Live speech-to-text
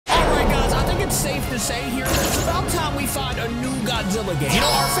it's safe to say here that it's about time we find a new Godzilla game. You know,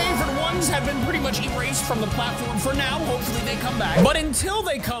 our favorite ones have been pretty much erased from the platform for now. Hopefully they come back. But until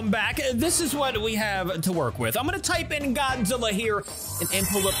they come back, this is what we have to work with. I'm gonna type in Godzilla here and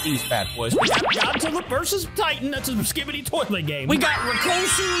pull up these bad boys. We got Godzilla versus Titan. That's a skibbity toilet game. We got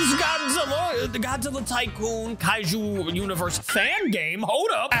Rikosu's Godzilla, the Godzilla Tycoon Kaiju Universe fan game. Hold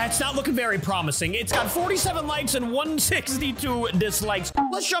up. It's not looking very promising. It's got 47 likes and 162 dislikes.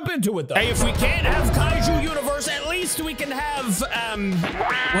 Let's jump into it though. Hey, if we can't have Kaiju Universe, at least we can have,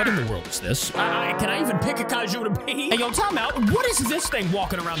 what in the world is this? Can I even pick a Kaiju to be? Hey, yo, time out. What is this thing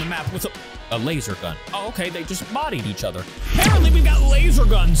walking around the map with a laser gun? Oh, okay, they just bodied each other. Apparently, we got laser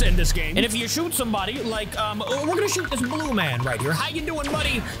guns in this game. And if you shoot somebody, like, we're gonna shoot this blue man right here. How you doing,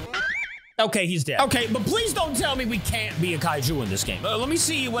 buddy? Okay, he's dead. Okay, but please don't tell me we can't be a Kaiju in this game. Let me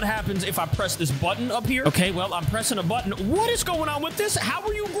see what happens if I press this button up here. Okay, well, I'm pressing a button. What is going on with this? How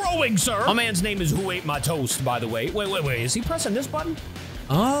are you growing, sir? My man's name is Who Ate My Toast, by the way. Wait. Is he pressing this button?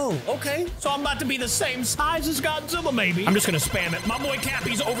 Oh, okay. So I'm about to be the same size as Godzilla, maybe. I'm just gonna spam it. My boy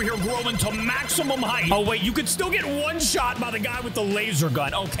Capi's over here growing to maximum height. Oh, wait, you could still get one shot by the guy with the laser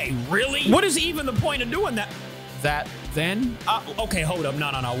gun. Okay, really? What is even the point of doing that? Then? Okay, hold up. No.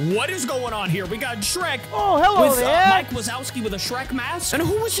 What is going on here? We got Shrek. Oh, hello with, there. Mike Wazowski with a Shrek mask. And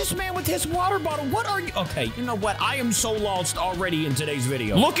who was this man with his water bottle? What are you? Okay, you know what? I am so lost already in today's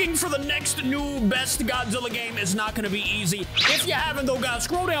video. Looking for the next new best Godzilla game is not going to be easy. If you haven't, though, guys,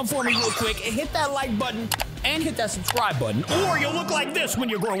 scroll down for me real quick and hit that like button and hit that subscribe button, or you'll look like this when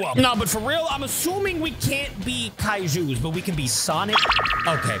you grow up. No, but for real, I'm assuming we can't be Kaijus, but we can be Sonic.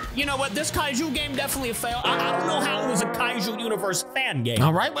 Okay, you know what? This Kaiju game definitely a fail. I don't know how it was a Kaiju Universe fan game.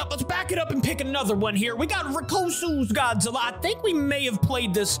 All right, well, let's back it up and pick another one here. We got Rikosu's Godzilla. I think we may have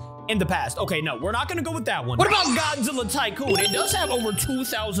played this in the past. Okay, no, we're not gonna go with that one. What about Godzilla Tycoon? It does have over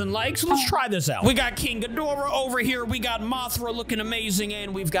 2,000 likes. Let's try this out. We got King Ghidorah over here. We got Mothra looking amazing,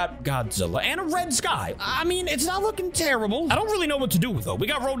 and we've got Godzilla and a red sky. I mean, it's not looking terrible. I don't really know what to do with though. We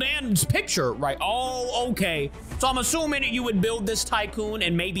got Rodan's picture, right? Oh, okay. So I'm assuming you would build this Tycoon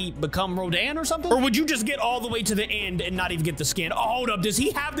and maybe become Rodan or something? Or would you just get all the way to the end and not even get the skin? Oh, hold up. Does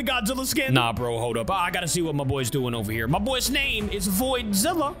he have the Godzilla skin? Nah, bro, hold up. I gotta see what my boy's doing over here. My boy's name is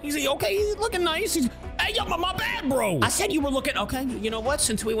Voidzilla. Okay, he's looking nice. Hey, yo, my bad, bro. I said you were looking, okay, you know what?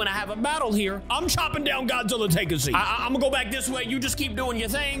 Since we want to have a battle here, I'm chopping down Godzilla, take a seat. I'm gonna go back this way. You just keep doing your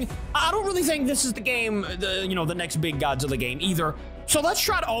thing. I don't really think this is the game, the next big Godzilla game either. So let's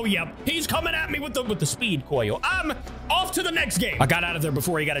try to, oh, yeah, he's coming at me with the speed coil. I'm off to the next game. I got out of there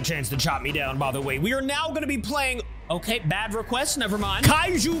before he got a chance to chop me down, by the way. We are now going to be playing, okay, bad request, never mind.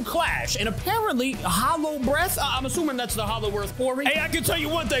 Kaiju Clash, and apparently Hollow Breath. I'm assuming that's the Hollow Earth Quarry. Hey, I can tell you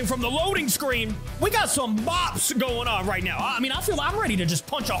one thing, from the loading screen, we got some bops going on right now. I mean, I feel I'm ready to just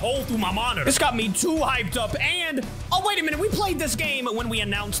punch a hole through my monitor. This got me too hyped up, and, oh, wait a minute, we played this game when we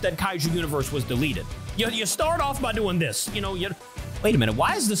announced that Kaiju Universe was deleted. You start off by doing this, wait a minute,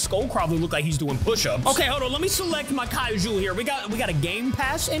 why does the Skullcrawler look like he's doing push-ups? Okay, hold on, let me select my Kaiju here. We got a Game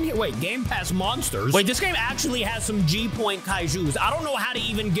Pass in here. Wait, Game Pass Monsters. Wait, this game actually has some G-Point Kaijus. I don't know how to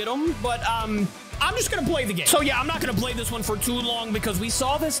even get them, but I'm just gonna play the game. So yeah, I'm not gonna play this one for too long because we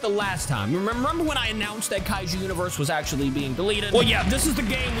saw this the last time. Remember when I announced that Kaiju Universe was actually being deleted? Well, yeah, this is the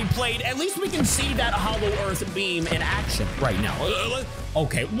game we played. At least we can see that Hollow Earth beam in action right now.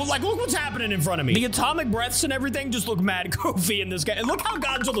 Okay, well, like, look what's happening in front of me. The atomic breaths and everything just look mad goofy in this game. And look how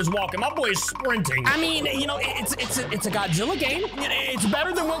Godzilla's walking. My boy's sprinting. I mean, it's a Godzilla game. It's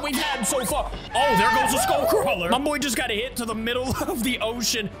better than what we've had so far. Oh, there goes a Skullcrawler. My boy just got hit to the middle of the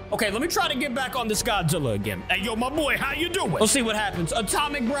ocean. Okay, let me try to get back on this Godzilla again. Hey, yo, my boy, how you doing? Let's see what happens.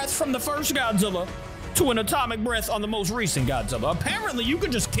 Atomic breath from the first Godzilla to an atomic breath on the most recent Godzilla. Apparently, you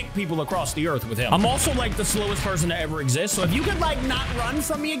could just kick people across the earth with him. I'm also, like, the slowest person to ever exist, so if you could, like, not run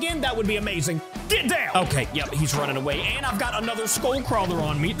from me again, that would be amazing. Get down! Okay, yep, he's running away, and I've got another Skullcrawler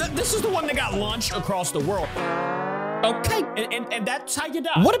on me. This is the one that got launched across the world. Okay, and that's how you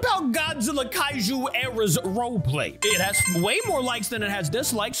die. What about Godzilla Kaiju Era's roleplay? It has way more likes than it has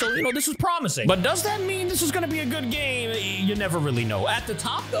dislikes, so, this is promising. But does that mean this is gonna be a good game? You never really know. At the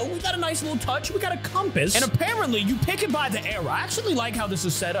top, though, we got a nice little touch. We got a compass, and apparently you pick it by the era. I actually like how this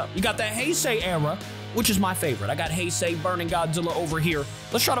is set up. You got the Heisei era, which is my favorite. I got Heisei Burning Godzilla over here.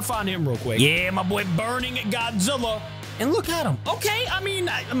 Let's try to find him real quick. Yeah, my boy Burning Godzilla. And look at him. Okay, I mean,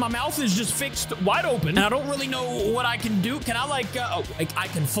 my mouth is just fixed wide open, and I don't really know what I can do. Can I, like, I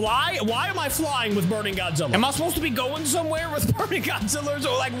can fly? Why am I flying with Burning Godzilla? Am I supposed to be going somewhere with Burning Godzilla?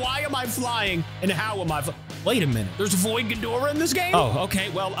 Or, like, why am I flying, and how am I flying? Wait a minute. There's a Void Ghidorah in this game? Oh, okay.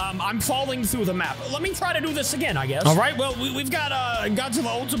 Well, I'm falling through the map. Let me try to do this again, I guess. All right, well, we've got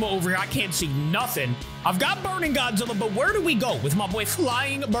Godzilla Ultima over here. I can't see nothing. I've got Burning Godzilla, but where do we go with my boy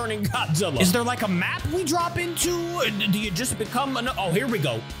Flying Burning Godzilla? Is there like a map we drop into? Do you just become an... Oh, here we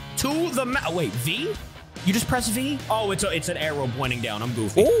go. To the map. Wait, V? You just press V? Oh, it's an arrow pointing down. I'm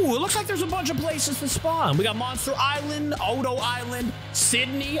goofy. Oh, it looks like there's a bunch of places to spawn. We got Monster Island, Odo Island,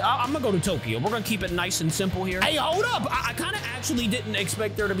 Sydney. I'm gonna go to Tokyo. We're gonna keep it nice and simple here. Hey, hold up. I kind of actually didn't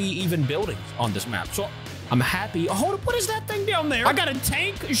expect there to be even buildings on this map. So I'm happy. Oh, hold up. What is that thing down there? I got a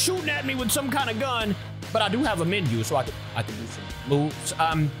tank shooting at me with some kind of gun, but I do have a menu, so I can do some moves.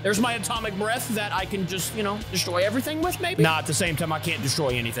 There's my atomic breath that I can just, you know, destroy everything with, maybe? Nah, at the same time, I can't destroy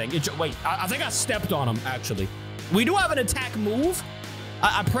anything. Wait, I think I stepped on him, actually. We do have an attack move.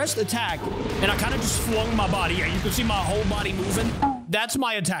 I pressed attack, and I kind of just flung my body. Yeah, you can see my whole body moving. That's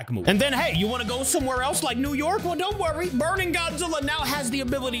my attack move. And then, hey, you want to go somewhere else like New York? Well, don't worry. Burning Godzilla now has the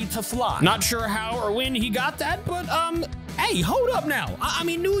ability to fly. Not sure how or when he got that, but, hey, hold up now. I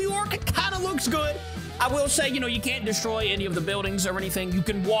mean, New York kind of looks good. I will say, you know, you can't destroy any of the buildings or anything. You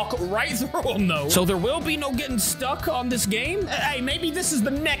can walk right through them, though. So there will be no getting stuck on this game. Hey, maybe this is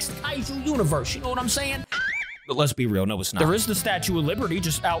the next Kaiju universe. You know what I'm saying? But let's be real, no, it's not. There is the Statue of Liberty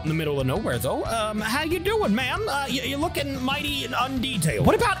just out in the middle of nowhere, though. How you doing, ma'am? You're looking mighty and undetailed.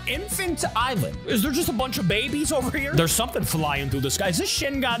 What about Infant Island? Is there just a bunch of babies over here? There's something flying through the sky. Is this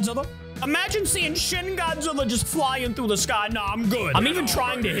Shin Godzilla? Imagine seeing Shin Godzilla just flying through the sky. Nah, I'm good. I'm even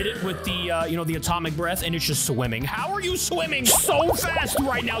trying to hit it with the, you know, the atomic breath, and it's just swimming. How are you swimming so fast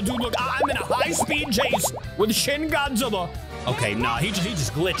right now, dude? Look, I'm in a high-speed chase with Shin Godzilla. Okay, nah, he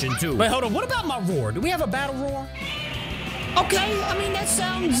just glitching too. Wait, hold on. What about my roar? Do we have a battle roar? Okay, I mean, that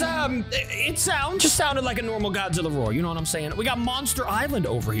sounds, it just sounded like a normal Godzilla roar. You know what I'm saying? We got Monster Island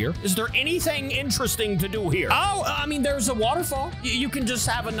over here. Is there anything interesting to do here? Oh, I mean, there's a waterfall. You can just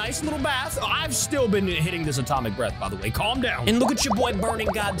have a nice little bath. I've still been hitting this atomic breath, by the way. Calm down. And look at your boy Burning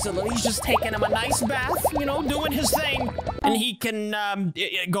Godzilla. He's just taking him a nice bath, you know, doing his thing. And he can,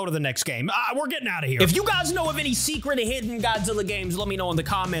 go to the next game. We're getting out of here. If you guys know of any secret hidden Godzilla games, let me know in the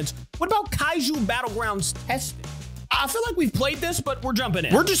comments. What about Kaiju Battlegrounds Tested? I feel like we've played this, but we're jumping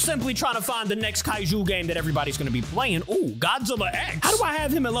in. We're just simply trying to find the next Kaiju game that everybody's going to be playing. Ooh, Godzilla X. How do I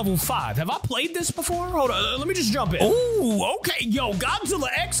have him at level 5? Have I played this before? Hold on, let me just jump in. Ooh, okay. Yo, Godzilla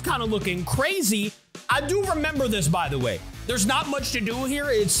X kind of looking crazy. I do remember this, by the way. There's not much to do here.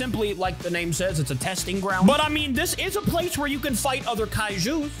 It's simply, like the name says, it's a testing ground. But I mean, this is a place where you can fight other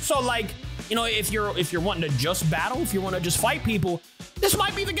Kaijus. So like, you know, if you're wanting to just battle, if you want to just fight people, this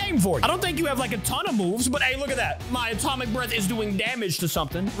might be the game for you. I don't think you have like a ton of moves, but hey, look at that. My atomic breath is doing damage to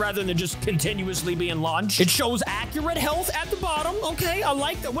something rather than just continuously being launched. It shows accurate health at the bottom. Okay, I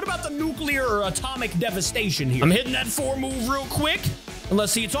like that. What about the nuclear or atomic devastation here? I'm hitting that 4 move real quick. And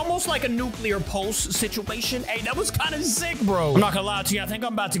let's see, it's almost like a nuclear pulse situation. Hey, that was kind of sick, bro. I'm not gonna lie to you. I think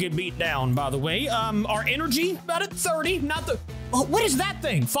I'm about to get beat down, by the way. Our energy, about at 30, not the... Oh, what is that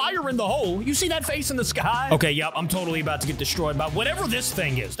thing? Fire in the hole. You see that face in the sky? Okay, yep, I'm totally about to get destroyed by whatever this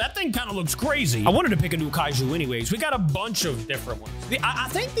thing is. That thing kind of looks crazy. I wanted to pick a new kaiju anyways. We got a bunch of different ones. I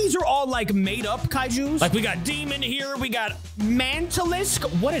think these are all like made up kaijus. Like we got Demon here. We got Mantalisk.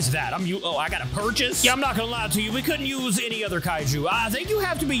 What is that? I got to purchase. Yeah, I'm not gonna lie to you. We couldn't use any other kaiju. I think you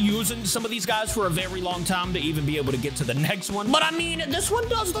have to be using some of these guys for a very long time to even be able to get to the next one. But I mean, this one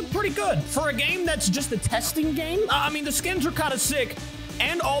does look pretty good. For a game that's just a testing game, I mean, the skins are kind of sick.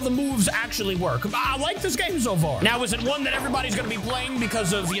 And all the moves actually work. I like this game so far. Now, is it one that everybody's gonna be playing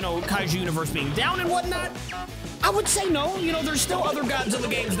because of, you know, Kaiju Universe being down and whatnot? I would say no. You know, there's still other Godzilla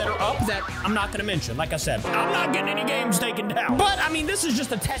games that are up that I'm not gonna mention. Like I said, I'm not getting any games taken down. But, I mean, this is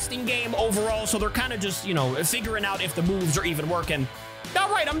just a testing game overall, so they're kind of just, you know, figuring out if the moves are even working. All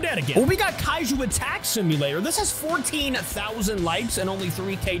right, I'm dead again. Well, we got Kaiju Attack Simulator. This has 14,000 likes and only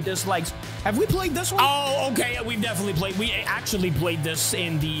 3K dislikes. Have we played this one? Oh, okay, yeah, we've definitely played. We actually played this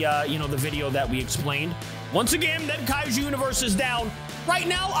in the, you know, the video that we explained. Once again, that Kaiju Universe is down. Right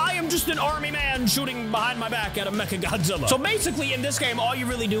now, I am just an army man shooting behind my back at a Mecha Godzilla. So basically, in this game, all you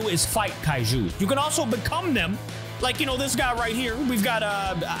really do is fight Kaiju. You can also become them. Like, you know, this guy right here, we've got,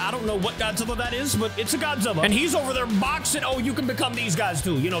 I don't know what Godzilla that is, but it's a Godzilla. And he's over there boxing. Oh, you can become these guys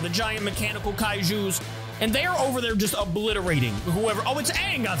too. You know, the giant mechanical kaijus. and they are over there just obliterating whoever. Oh, it's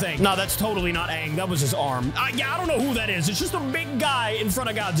Aang, I think. No, that's totally not Aang. That was his arm. Yeah, I don't know who that is. It's just a big guy in front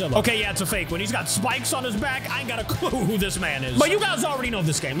of Godzilla. Okay, yeah, it's a fake one. He's got spikes on his back. I ain't got a clue who this man is. But you guys already know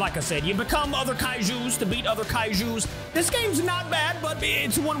this game. Like I said, you become other kaijus to beat other kaijus. This game's not bad, but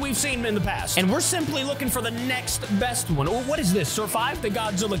it's one we've seen in the past. And we're simply looking for the next best one. What is this? Survive the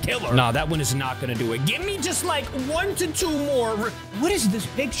Godzilla Killer. No, that one is not gonna do it. Give me just like 1 to 2 more. What is this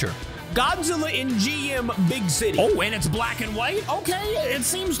picture? Godzilla in GM Big City. Oh, and it's black and white? Okay, it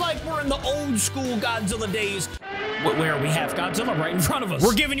seems like we're in the old school Godzilla days where we have Godzilla right in front of us.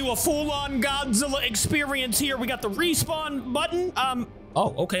 We're giving you a full-on Godzilla experience here. We got the respawn button.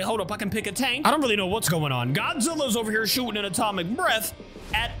 Oh, okay, hold up, I can pick a tank. I don't really know what's going on. Godzilla's over here shooting an atomic breath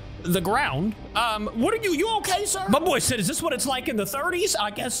at the ground. What are you okay, sir? My boy said, is this what it's like in the 30s?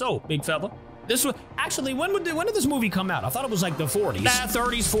 I guess so, big fella. This was actually, when did this movie come out? I thought it was like the 40s. Nah,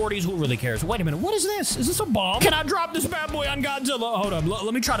 30s, 40s, who really cares? Wait a minute, what is this? Is this a bomb? Can I drop this bad boy on Godzilla? Hold up,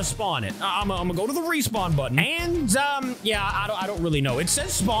 let me try to spawn it. I'm gonna go to the respawn button. And, yeah, I don't really know. It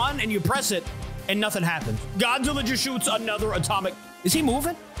says spawn, and you press it, and nothing happens. Godzilla just shoots another atomic. Is he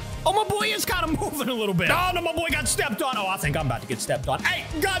moving? Oh, my boy is kind of moving a little bit. Oh, no, my boy got stepped on. Oh, I think I'm about to get stepped on. Hey,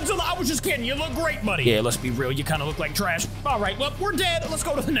 Godzilla, I was just kidding. You look great, buddy. Yeah, let's be real. You kind of look like trash. All right, well, we're dead. Let's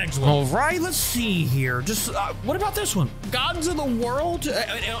go to the next one. All right, let's see here. Just, what about this one? Godzilla World.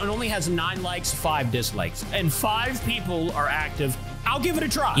 It only has 9 likes, 5 dislikes, and 5 people are active. I'll give it a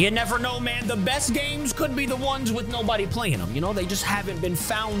try. You never know, man. The best games could be the ones with nobody playing them. You know, they just haven't been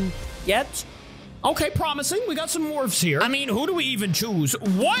found yet. Okay, promising. We got some morphs here. I mean, who do we even choose?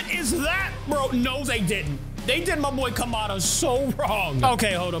 What is that, bro? No, they didn't. They did my boy Kamada so wrong.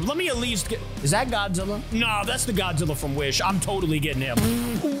 Okay, hold up. Let me at least get... Is that Godzilla? No, that's the Godzilla from Wish. I'm totally getting him.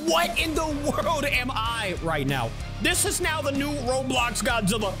 What in the world am I right now? This is now the new Roblox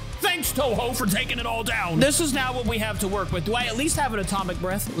Godzilla. Thanks, Toho, for taking it all down. This is now what we have to work with. Do I at least have an atomic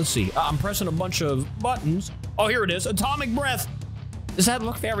breath? Let's see. I'm pressing a bunch of buttons. Oh, here it is. Atomic breath. Does that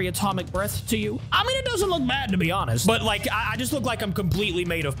look very atomic breath to you? I mean, it doesn't look bad, to be honest. But, like, I just look like I'm completely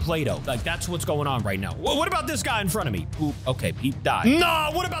made of Play-Doh. Like, that's what's going on right now. What about this guy in front of me? Ooh, okay, he died. No,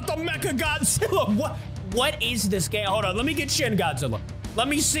 what about the Mecha Godzilla? What is this game? Hold on, let me get Shin Godzilla. Let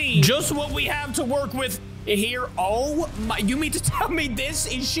me see just what we have to work with here. Oh, my, you mean to tell me this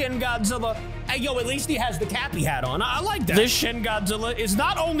is Shin Godzilla? Hey, yo, at least he has the Capi hat on. I like that. This Shin Godzilla is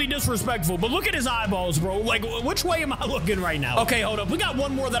not only disrespectful, but look at his eyeballs, bro. Like, which way am I looking right now? Okay, hold up. We got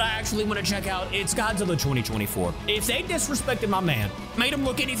one more that I actually want to check out. It's Godzilla 2024. If they disrespected my man, made him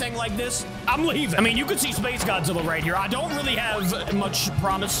look anything like this, I'm leaving. I mean, you could see Space Godzilla right here. I don't really have much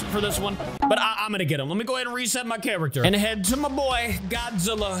promise for this one, but I'm gonna get him. Let me go ahead and reset my character and head to my boy,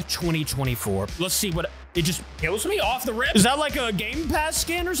 Godzilla 2024. Let's see what... It just kills me off the rip. Is that like a Game Pass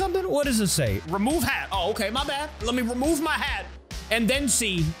skin or something? What does it say? Remove hat. Oh, okay, my bad. Let me remove my hat and then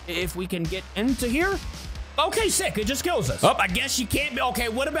see if we can get into here. Okay, sick. It just kills us. Oh, I guess you can't be. Okay,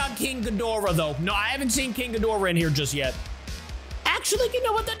 what about King Ghidorah, though? No, I haven't seen King Ghidorah in here just yet. Actually, you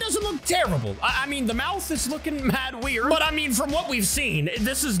know what? That doesn't look terrible. I mean, the mouth is looking mad weird. But I mean, from what we've seen,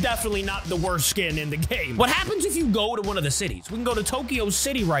 this is definitely not the worst skin in the game. What happens if you go to one of the cities? We can go to Tokyo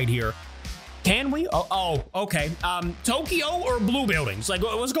City right here. Can we? Oh, okay. Tokyo or blue buildings? Like,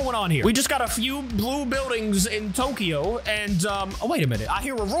 what's going on here? We just got a few blue buildings in Tokyo, and, oh, wait a minute. I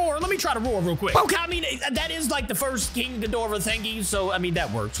hear a roar. Let me try to roar real quick. Okay, I mean, that is like the first King Ghidorah thingy, so, I mean,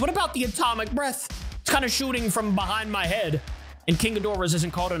 that works. What about the atomic breath? It's kind of shooting from behind my head, and King Ghidorah's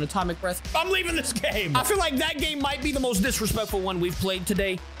isn't called an atomic breath. I'm leaving this game. I feel like that game might be the most disrespectful one we've played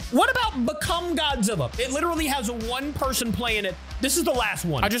today. What about Become Godzilla? It literally has one person playing it. This is the last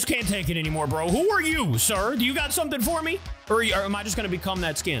one. I just can't take it anymore, bro. Who are you, sir? Do you got something for me? Or am I just gonna become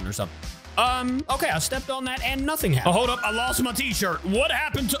that skin or something? Okay, I stepped on that and nothing happened. Oh, hold up, I lost my t-shirt. What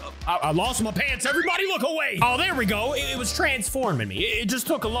happened to... I lost my pants. Everybody look away. Oh, there we go. It was transforming me. It just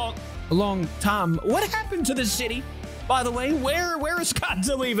took a long time. What happened to this city? By the way, where is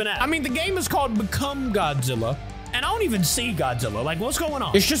Godzilla even at? I mean, the game is called Become Godzilla. And I don't even see Godzilla. Like, what's going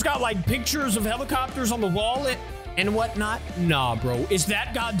on? It's just got, like, pictures of helicopters on the wall and whatnot. Nah, bro. Is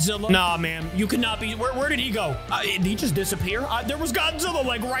that Godzilla? Nah, man. You could not be... Where did he go? Did he just disappear? There was Godzilla,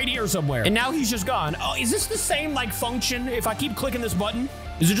 like, right here somewhere. And now he's just gone. Oh, is this the same, like, function? If I keep clicking this button,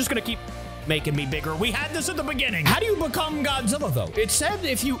 is it just gonna keep making me bigger? We had this at the beginning. How do you become Godzilla, though? It said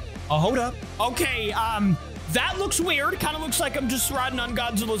if you... Oh, hold up. Okay, that looks weird. Kind of looks like I'm just riding on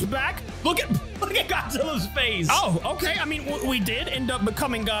Godzilla's back. Look at Godzilla's face. Oh, okay. I mean, we did end up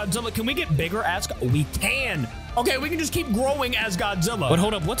becoming Godzilla. Can we get bigger as... We can. Okay, we can just keep growing as Godzilla. But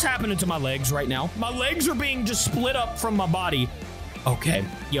hold up, what's happening to my legs right now? My legs are being just split up from my body. Okay,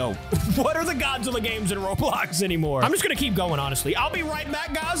 yo, what are the Godzilla games in Roblox anymore? I'm just gonna keep going, honestly. I'll be right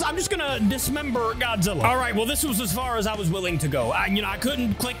back, guys. I'm just gonna dismember Godzilla. All right, well, this was as far as I was willing to go. I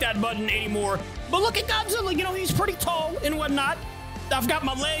couldn't click that button anymore. But look at Godzilla, he's pretty tall and whatnot. I've got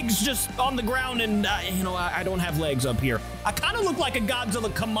my legs just on the ground and, I don't have legs up here. I kind of look like a Godzilla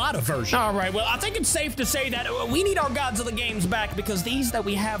Kamada version. All right, well, I think it's safe to say that we need our Godzilla games back because these that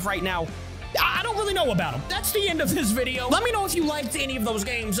we have right now, I don't really know about them. That's the end of this video. Let me know if you liked any of those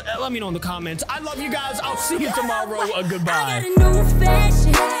games. Let me know in the comments. I love you guys. I'll see you tomorrow. Goodbye.